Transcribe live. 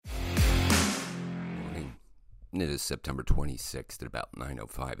It is September 26th at about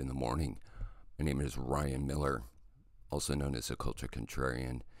 9:05 in the morning. My name is Ryan Miller, also known as a Culture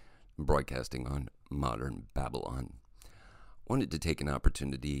Contrarian, broadcasting on Modern Babylon. Wanted to take an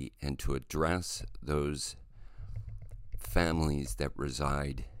opportunity and to address those families that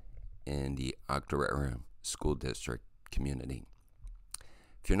reside in the Octorara School District community.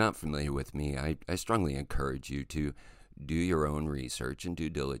 If you're not familiar with me, I strongly encourage you to do your own research and due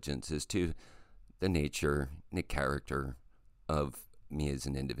diligence as to the nature and the character of me as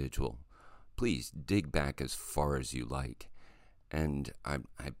an individual. Please dig back as far as you like. And I'm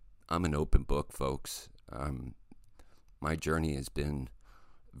an open book, folks. My journey has been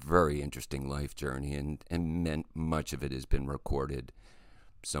a very interesting life journey, and much of it has been recorded.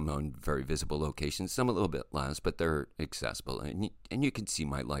 Some on very visible locations, some a little bit less, but they're accessible. And you can see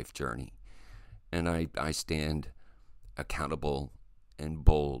my life journey. And I stand accountable and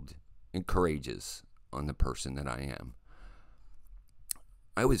bold and courageous on the person that I am.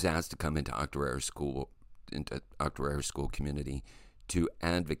 I was asked to come into Octorara School community to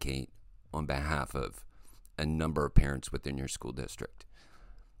advocate on behalf of a number of parents within your school district.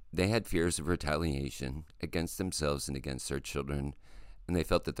 They had fears of retaliation against themselves and against their children, and they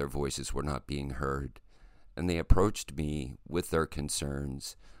felt that their voices were not being heard. And they approached me with their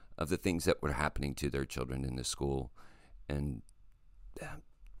concerns of the things that were happening to their children in the school. And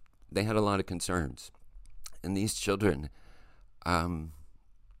they had a lot of concerns. And these children, some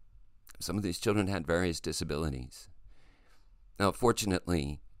of these children had various disabilities. Now,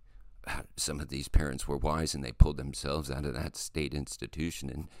 fortunately, some of these parents were wise and they pulled themselves out of that state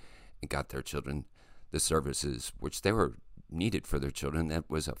institution and got their children the services which they were needed for their children. That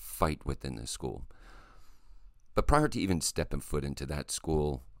was a fight within the school. But prior to even stepping foot into that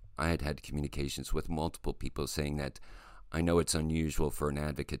school, I had communications with multiple people saying that I know it's unusual for an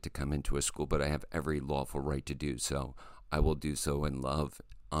advocate to come into a school, but I have every lawful right to do so. I will do so in love,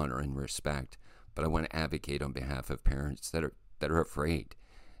 honor, and respect. But I want to advocate on behalf of parents that are afraid,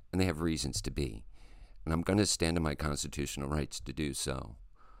 and they have reasons to be. And I'm going to stand on my constitutional rights to do so.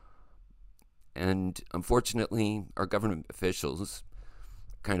 And unfortunately, our government officials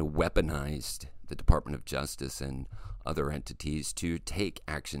kind of weaponized the Department of Justice and other entities to take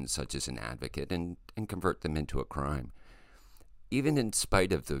actions such as an advocate and convert them into a crime. Even in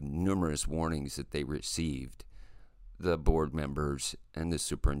spite of the numerous warnings that they received, the board members and the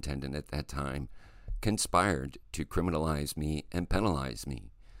superintendent at that time conspired to criminalize me and penalize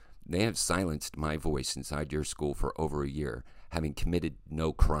me. They have silenced my voice inside your school for over a year, having committed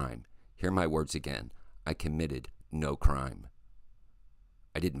no crime. Hear my words again. I committed no crime.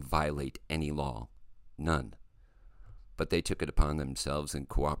 I didn't violate any law. None. But they took it upon themselves in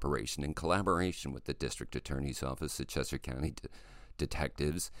cooperation and collaboration with the District Attorney's Office, the Chester County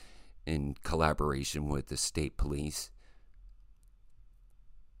detectives, in collaboration with the state police,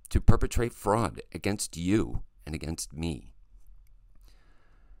 to perpetrate fraud against you and against me.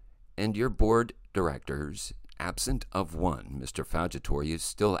 And your board directors, absent of one, Mr. Faugitori, is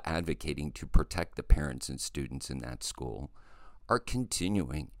still advocating to protect the parents and students in that school, are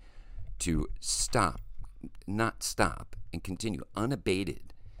continuing to not stop, and continue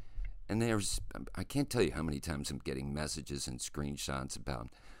unabated. And I can't tell you how many times I'm getting messages and screenshots about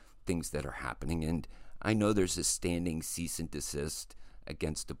things that are happening. And I know there's a standing cease and desist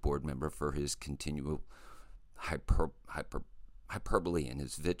against the board member for his continual hyperbole and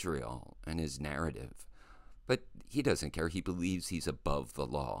his vitriol and his narrative. But he doesn't care. He believes he's above the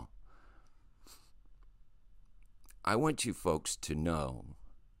law. I want you folks to know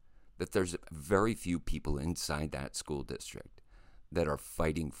that there's very few people inside that school district that are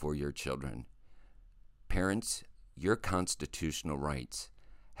fighting for your children. Parents, your constitutional rights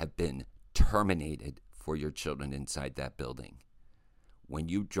have been terminated for your children inside that building. When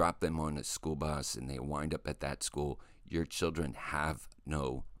you drop them on a school bus and they wind up at that school, your children have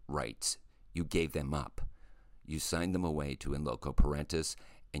no rights. You gave them up. You signed them away to in loco parentis,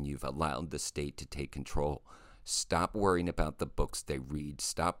 and you've allowed the state to take control. Stop worrying about the books they read.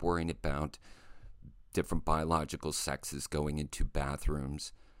 Stop worrying about different biological sexes going into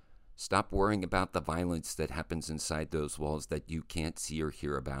bathrooms. Stop worrying about the violence that happens inside those walls that you can't see or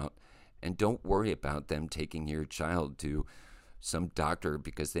hear about. And don't worry about them taking your child to some doctor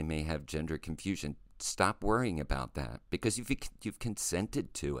because they may have gender confusion. Stop worrying about that because you've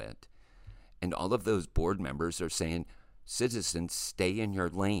consented to it. And all of those board members are saying, citizens, stay in your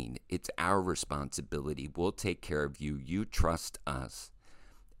lane. It's our responsibility. We'll take care of you. You trust us.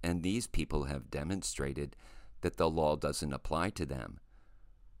 And these people have demonstrated that the law doesn't apply to them.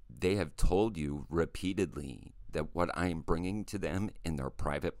 They have told you repeatedly that what I am bringing to them in their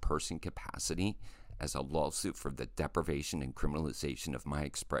private person capacity as a lawsuit for the deprivation and criminalization of my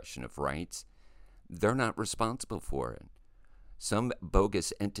expression of rights, they're not responsible for it. Some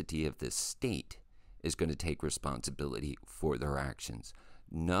bogus entity of this state is going to take responsibility for their actions.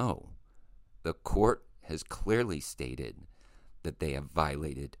 No, the court has clearly stated that they have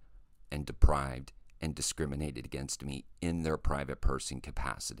violated and deprived and discriminated against me in their private person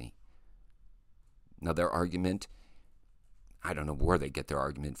capacity. Now, their argument, I don't know where they get their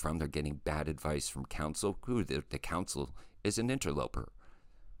argument from. They're getting bad advice from counsel. The counsel is an interloper.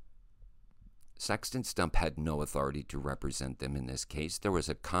 Sexton Stump had no authority to represent them in this case. There was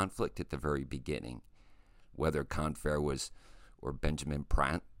a conflict at the very beginning. Whether Confair or Benjamin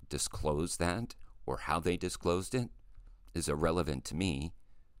Pratt disclosed that, or how they disclosed it, is irrelevant to me,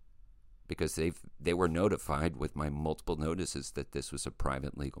 because they were notified with my multiple notices that this was a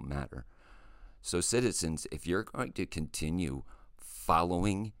private legal matter. So citizens, if you're going to continue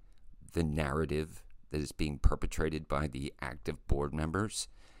following the narrative that is being perpetrated by the active board members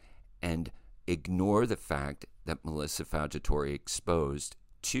and ignore the fact that Melissa Faugitore exposed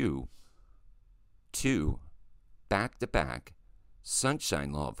two back-to-back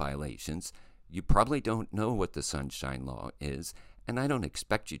Sunshine Law violations, you probably don't know what the Sunshine Law is, and I don't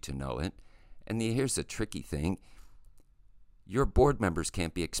expect you to know it. And here's the tricky thing. Your board members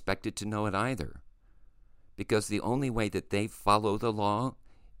can't be expected to know it either, because the only way that they follow the law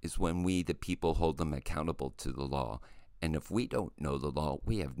is when we, the people, hold them accountable to the law. And if we don't know the law,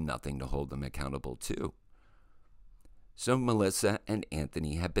 we have nothing to hold them accountable to. So Melissa and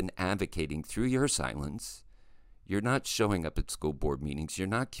Anthony have been advocating through your silence. You're not showing up at school board meetings. You're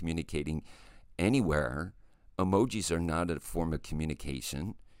not communicating anywhere. Emojis are not a form of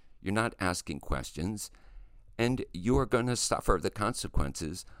communication. You're not asking questions. And you are going to suffer the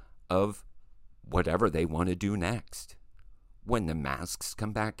consequences of whatever they want to do next. When the masks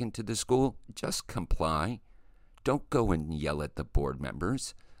come back into the school, just comply. Don't go and yell at the board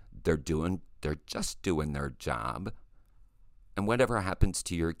members. They're just doing their job. And whatever happens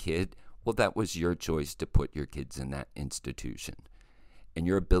to your kid, well, that was your choice to put your kids in that institution. And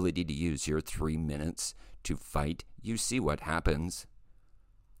your ability to use your 3 minutes to fight, you see what happens.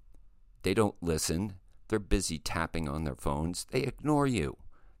 They don't listen. They're busy tapping on their phones. They ignore you.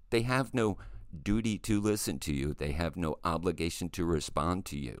 They have no duty to listen to you. They have no obligation to respond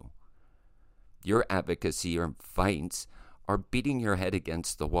to you. Your advocacy or fights are beating your head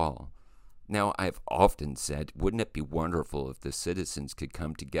against the wall. Now, I've often said, wouldn't it be wonderful if the citizens could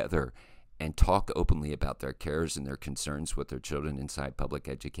come together and talk openly about their cares and their concerns with their children inside public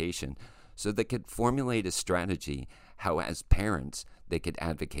education, so they could formulate a strategy how, as parents, they could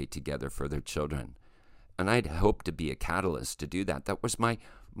advocate together for their children. And I'd hope to be a catalyst to do that. That was my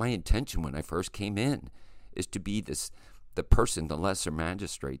intention when I first came in, is to be the person, the lesser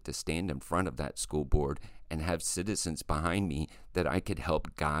magistrate, to stand in front of that school board and have citizens behind me that I could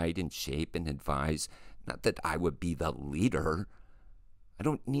help guide and shape and advise. Not that I would be the leader. I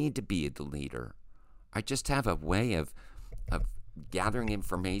don't need to be the leader. I just have a way of gathering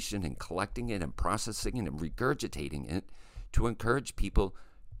information and collecting it and processing it and regurgitating it to encourage people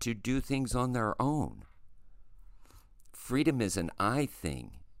to do things on their own. Freedom is an I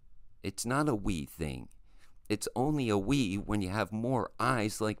thing. It's not a we thing. It's only a we when you have more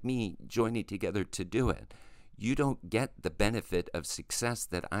I's like me joining together to do it. You don't get the benefit of success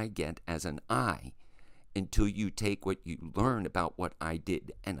that I get as an I until you take what you learn about what I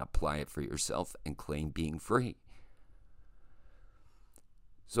did and apply it for yourself and claim being free.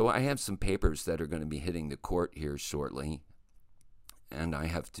 So I have some papers that are going to be hitting the court here shortly, and I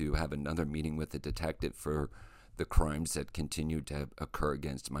have to have another meeting with the detective for the crimes that continue to occur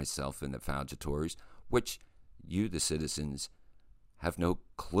against myself and the Faugitores, which you, the citizens, have no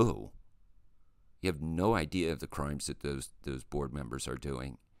clue. You have no idea of the crimes that those board members are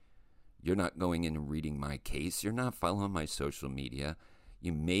doing. You're not going in and reading my case. You're not following my social media.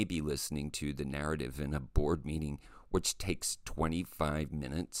 You may be listening to the narrative in a board meeting, which takes 25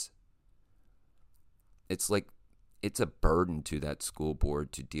 minutes. It's a burden to that school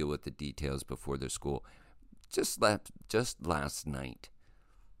board to deal with the details before the school. Just last night,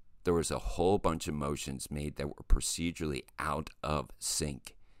 there was a whole bunch of motions made that were procedurally out of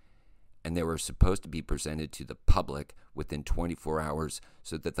sync. And they were supposed to be presented to the public within 24 hours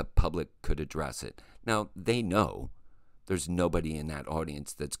so that the public could address it. Now, they know there's nobody in that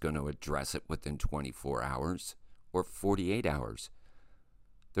audience that's going to address it within 24 hours or 48 hours.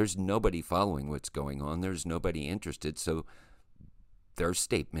 There's nobody following what's going on. There's nobody interested. So their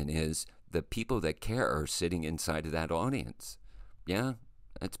statement is the people that care are sitting inside of that audience. Yeah,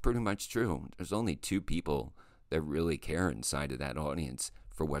 that's pretty much true. There's only 2 people that really care inside of that audience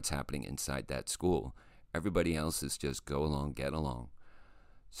for what's happening inside that school. Everybody else is just go along, get along.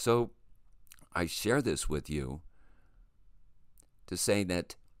 So I share this with you to say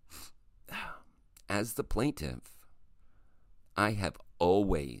that as the plaintiff, I have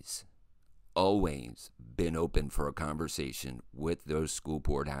always been open for a conversation with those school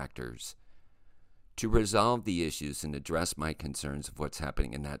board actors to resolve the issues and address my concerns of what's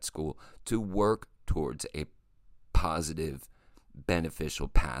happening in that school, to work towards a positive, beneficial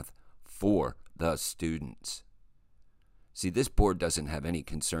path for the students. See, this board doesn't have any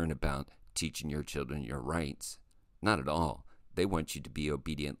concern about teaching your children your rights. Not at all. They want you to be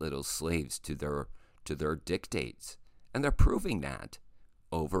obedient little slaves to their dictates. And they're proving that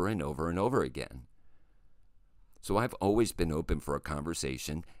over and over and over again. So I've always been open for a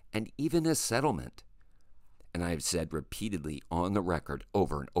conversation and even a settlement. And I've said repeatedly on the record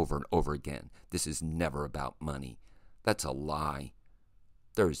over and over and over again, this is never about money. That's a lie.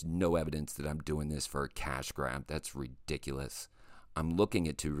 There is no evidence that I'm doing this for a cash grab. That's ridiculous. I'm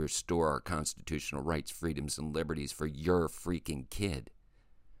looking to restore our constitutional rights, freedoms, and liberties for your freaking kid.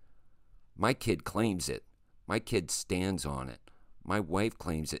 My kid claims it. My kid stands on it. My wife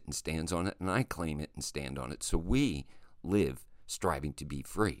claims it and stands on it, and I claim it and stand on it. So we live striving to be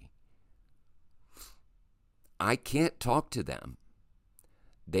free. I can't talk to them.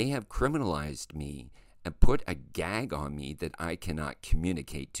 They have criminalized me and put a gag on me that I cannot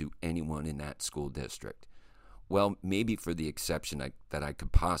communicate to anyone in that school district. Well, maybe for the exception that I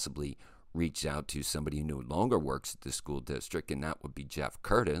could possibly reach out to somebody who no longer works at the school district, and that would be Jeff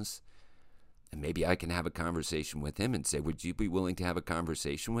Curtis. And maybe I can have a conversation with him and say, would you be willing to have a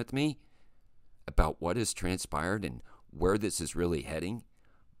conversation with me about what has transpired and where this is really heading?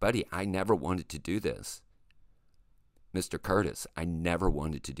 Buddy, I never wanted to do this. Mr. Curtis, I never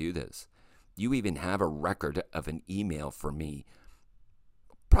wanted to do this. You even have a record of an email from me,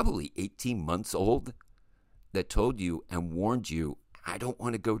 probably 18 months old, that told you and warned you, I don't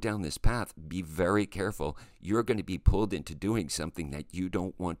want to go down this path. Be very careful. You're going to be pulled into doing something that you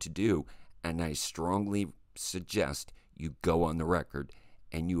don't want to do. And I strongly suggest you go on the record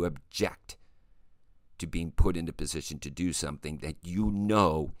and you object to being put into position to do something that you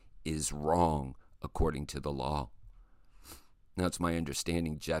know is wrong according to the law. Now, it's my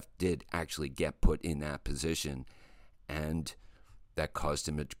understanding Jeff did actually get put in that position, and that caused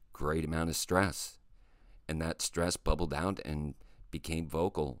him a great amount of stress. And that stress bubbled out and became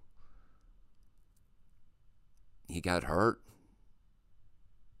vocal. He got hurt.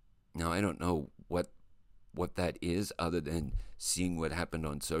 Now, I don't know what that is other than seeing what happened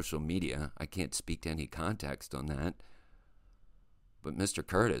on social media. I can't speak to any context on that. But Mr.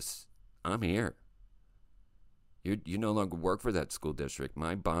 Curtis, I'm here. You no longer work for that school district.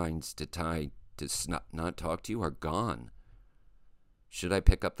 My binds to tie to not talk to you are gone. Should I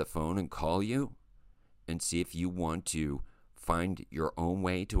pick up the phone and call you and see if you want to find your own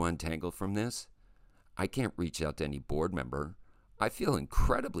way to untangle from this? I can't reach out to any board member. I feel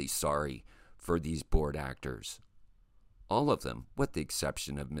incredibly sorry for these board actors. All of them, with the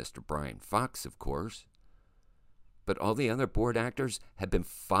exception of Mr. Brian Fox, of course. But all the other board actors have been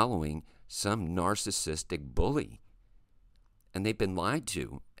following some narcissistic bully. And they've been lied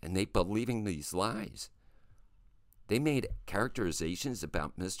to, and they're believing these lies. They made characterizations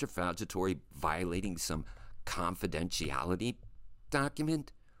about Mr. Faggiotori violating some confidentiality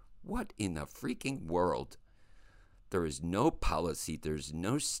document. What in the freaking world? There is no policy, there's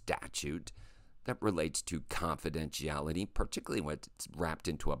no statute that relates to confidentiality, particularly when it's wrapped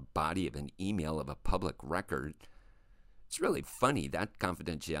into a body of an email of a public record. It's really funny. That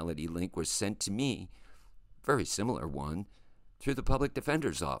confidentiality link was sent to me, very similar one, through the public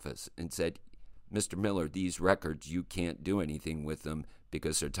defender's office, and said, Mr. Miller, these records, you can't do anything with them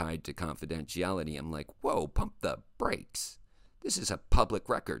because they're tied to confidentiality. I'm like, whoa, pump the brakes. This is a public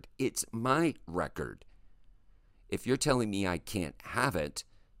record. It's my record. If you're telling me I can't have it,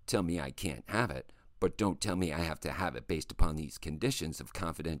 tell me I can't have it, but don't tell me I have to have it based upon these conditions of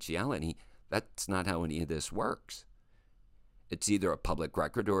confidentiality. That's not how any of this works. It's either a public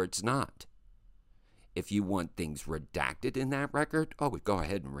record or it's not. If you want things redacted in that record, go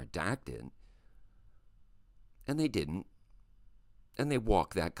ahead and redact it. And they didn't. And they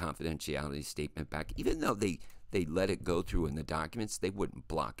walked that confidentiality statement back. Even though they let it go through in the documents, they wouldn't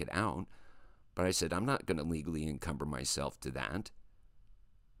block it out. But I said, I'm not going to legally encumber myself to that.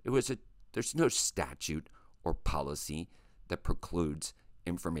 There's no statute or policy that precludes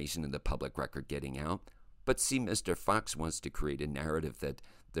information in the public record getting out. But see, Mr. Fox wants to create a narrative that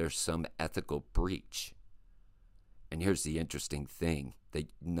there's some ethical breach. And here's the interesting thing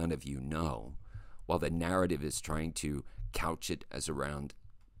that none of you know. While the narrative is trying to couch it as around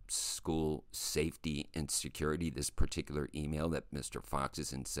school safety and security, this particular email that Mr. Fox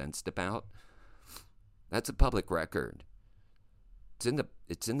is incensed about, that's a public record.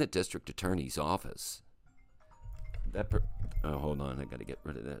 It's in the district attorney's office. Hold on, I got to get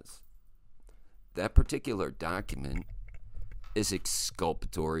rid of this. That particular document is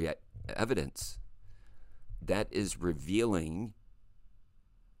exculpatory evidence. That is revealing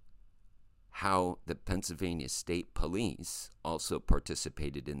how the Pennsylvania State Police also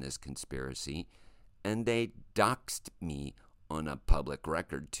participated in this conspiracy, and they doxed me on a public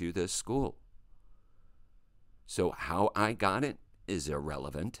record to the school. So how I got it is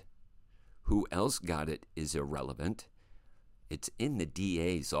irrelevant. Who else got it is irrelevant. It's in the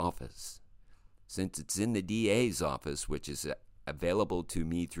DA's office. Since it's in the DA's office, which is available to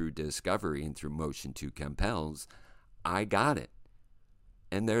me through discovery and through motion to compels, I got it.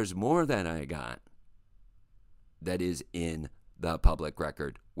 And there's more that I got that is in the public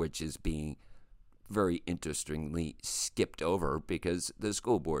record, which is being very interestingly skipped over because the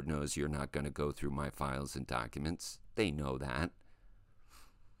school board knows you're not going to go through my files and documents. They know that.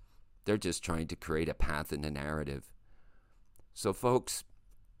 They're just trying to create a path and a narrative. So, folks,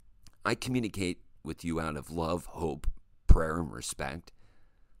 I communicate with you out of love, hope, prayer, and respect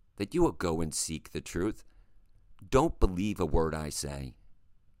that you will go and seek the truth. Don't believe a word I say.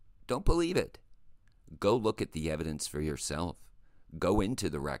 Don't believe it. Go look at the evidence for yourself. Go into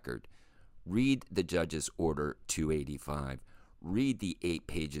the record. Read the judge's order 285. Read the 8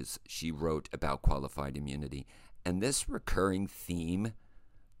 pages she wrote about qualified immunity. And this recurring theme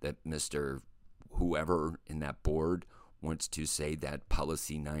that Mr. whoever in that board wants to say that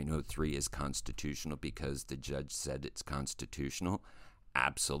policy 903 is constitutional because the judge said it's constitutional.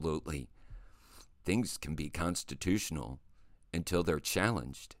 Absolutely. Things can be constitutional until they're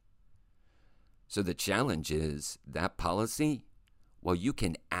challenged. So the challenge is that policy, well, you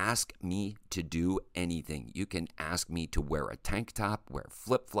can ask me to do anything. You can ask me to wear a tank top, wear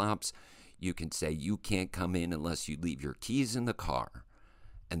flip-flops. You can say you can't come in unless you leave your keys in the car.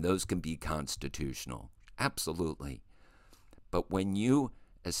 And those can be constitutional. Absolutely. But when you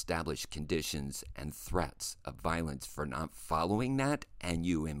establish conditions and threats of violence for not following that and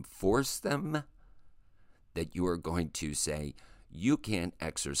you enforce them, that you are going to say, you can't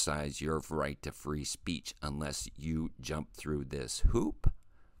exercise your right to free speech unless you jump through this hoop,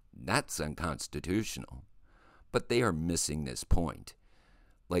 that's unconstitutional. But they are missing this point.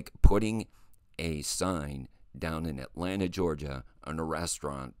 Like putting a sign down in Atlanta, Georgia, on a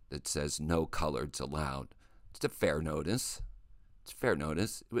restaurant that says no coloreds allowed. It's a fair notice. It's a fair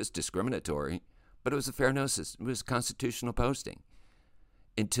notice. It was discriminatory, but it was a fair notice. It was constitutional posting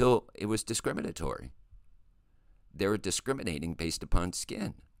until it was discriminatory. They were discriminating based upon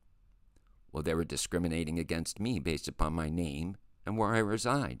skin. Well, they were discriminating against me based upon my name and where I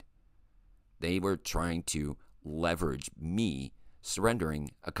reside. They were trying to leverage me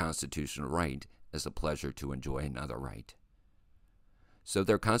surrendering a constitutional right as a pleasure to enjoy another right. So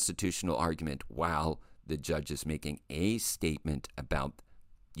their constitutional argument, while the judge is making a statement about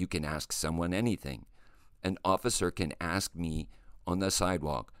you can ask someone anything. An officer can ask me on the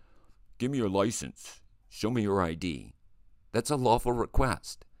sidewalk, give me your license, show me your ID. That's a lawful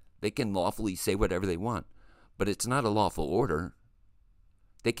request. They can lawfully say whatever they want, but it's not a lawful order.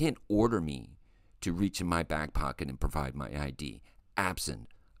 They can't order me to reach in my back pocket and provide my ID, absent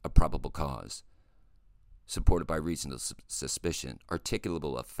a probable cause, supported by reasonable suspicion,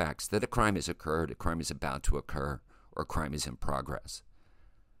 articulable of facts that a crime has occurred, a crime is about to occur, or a crime is in progress.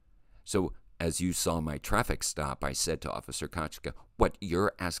 So, as you saw my traffic stop, I said to Officer Kochka, what,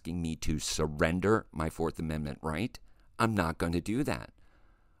 you're asking me to surrender my Fourth Amendment right? I'm not going to do that.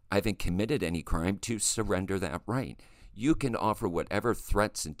 I haven't committed any crime to surrender that right. You can offer whatever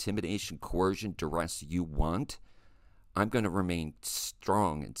threats, intimidation, coercion, duress you want. I'm going to remain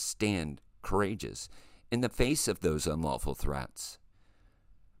strong and stand courageous in the face of those unlawful threats.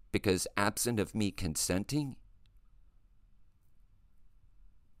 Because absent of me consenting,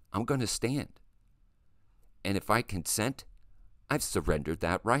 I'm going to stand. And if I consent, I've surrendered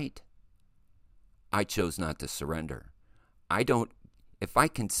that right. I chose not to surrender. If I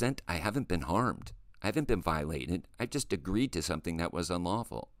consent, I haven't been harmed. I haven't been violated. I just agreed to something that was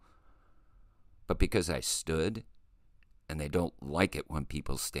unlawful. But because I stood, and they don't like it when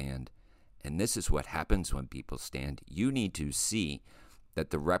people stand, and this is what happens when people stand, you need to see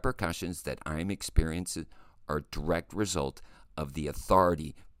that the repercussions that I'm experiencing are a direct result of the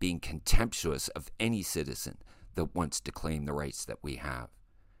authority being contemptuous of any citizen that wants to claim the rights that we have.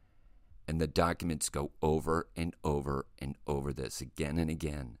 And the documents go over and over and over this again and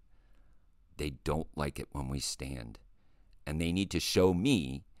again. They don't like it when we stand. And they need to show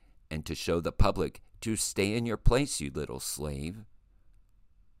me and to show the public to stay in your place, you little slave.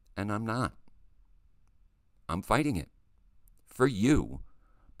 And I'm not. I'm fighting it for you,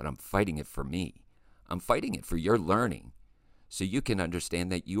 but I'm fighting it for me. I'm fighting it for your learning so you can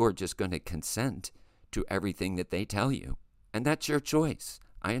understand that you are just going to consent to everything that they tell you. And that's your choice.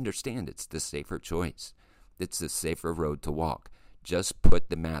 I understand it's the safer choice. It's the safer road to walk. Just put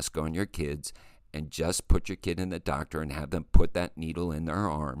the mask on your kids and just put your kid in the doctor and have them put that needle in their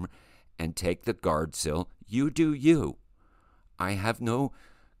arm and take the Gardasil. You do you. I have no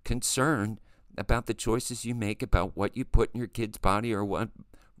concern about the choices you make about what you put in your kid's body or what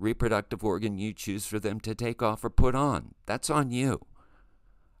reproductive organ you choose for them to take off or put on. That's on you.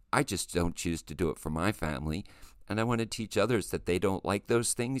 I just don't choose to do it for my family, and I want to teach others that they don't like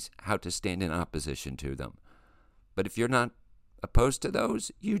those things, how to stand in opposition to them. But if you're not opposed to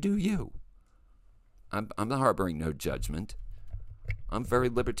those, you do you. I'm harboring no judgment. I'm very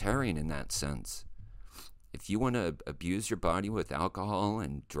libertarian in that sense. If you want to abuse your body with alcohol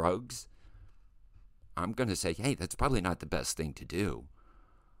and drugs, I'm going to say, hey, that's probably not the best thing to do.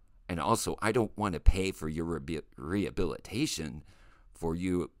 And also, I don't want to pay for your rehabilitation for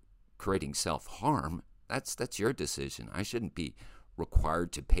you creating self-harm. That's your decision. I shouldn't be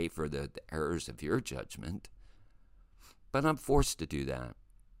required to pay for the errors of your judgment. But I'm forced to do that.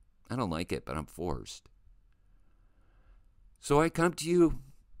 I don't like it, but I'm forced. So I come to you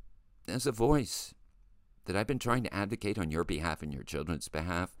as a voice that I've been trying to advocate on your behalf and your children's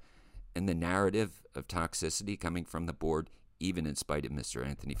behalf, and the narrative of toxicity coming from the board, even in spite of Mr.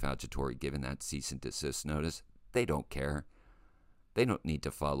 Anthony Fauci giving that cease and desist notice. They don't care. They don't need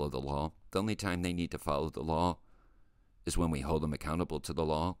to follow the law. The only time they need to follow the law is when we hold them accountable to the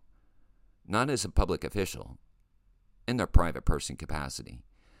law, not as a public official, in their private person capacity.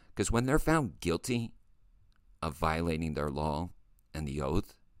 Because when they're found guilty of violating their law and the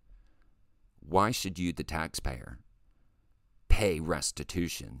oath, why should you, the taxpayer, pay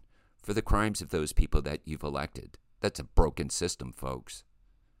restitution for the crimes of those people that you've elected? That's a broken system, folks.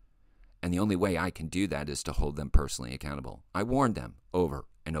 And the only way I can do that is to hold them personally accountable. I warned them over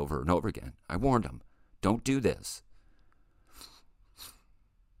and over and over again. I warned them, don't do this.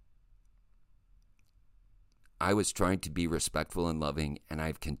 I was trying to be respectful and loving, and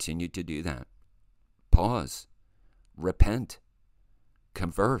I've continued to do that. Pause. Repent.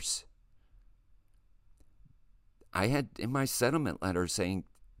 Converse. I had in my settlement letter saying,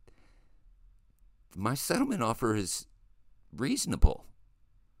 my settlement offer is reasonable.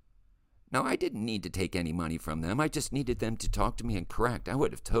 Now, I didn't need to take any money from them. I just needed them to talk to me and correct. I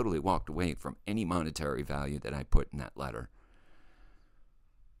would have totally walked away from any monetary value that I put in that letter.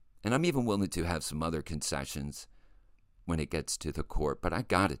 And I'm even willing to have some other concessions when it gets to the court. But I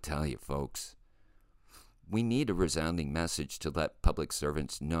got to tell you, folks, we need a resounding message to let public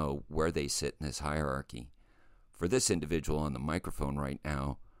servants know where they sit in this hierarchy. For this individual on the microphone right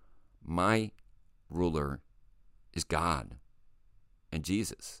now, my ruler is God and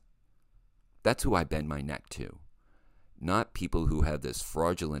Jesus. That's who I bend my neck to. Not people who have this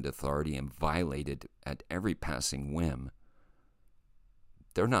fraudulent authority and violate it at every passing whim.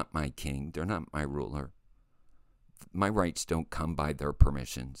 They're not my king. They're not my ruler. My rights don't come by their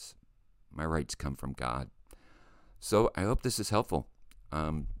permissions. My rights come from God. So I hope this is helpful.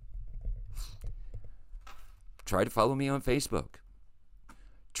 Try to follow me on Facebook.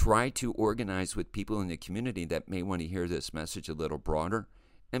 Try to organize with people in the community that may want to hear this message a little broader.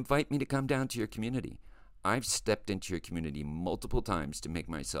 Invite me to come down to your community. I've stepped into your community multiple times to make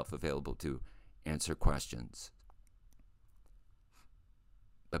myself available to answer questions.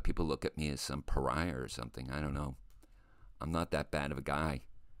 But people look at me as some pariah or something. I don't know. I'm not that bad of a guy.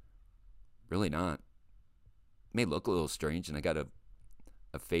 Really not. May look a little strange, and I got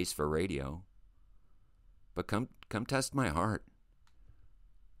a face for radio. But come test my heart.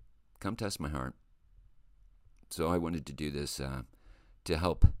 Come test my heart. So I wanted to do this to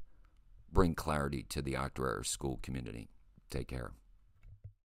help bring clarity to the Octorara School community. Take care.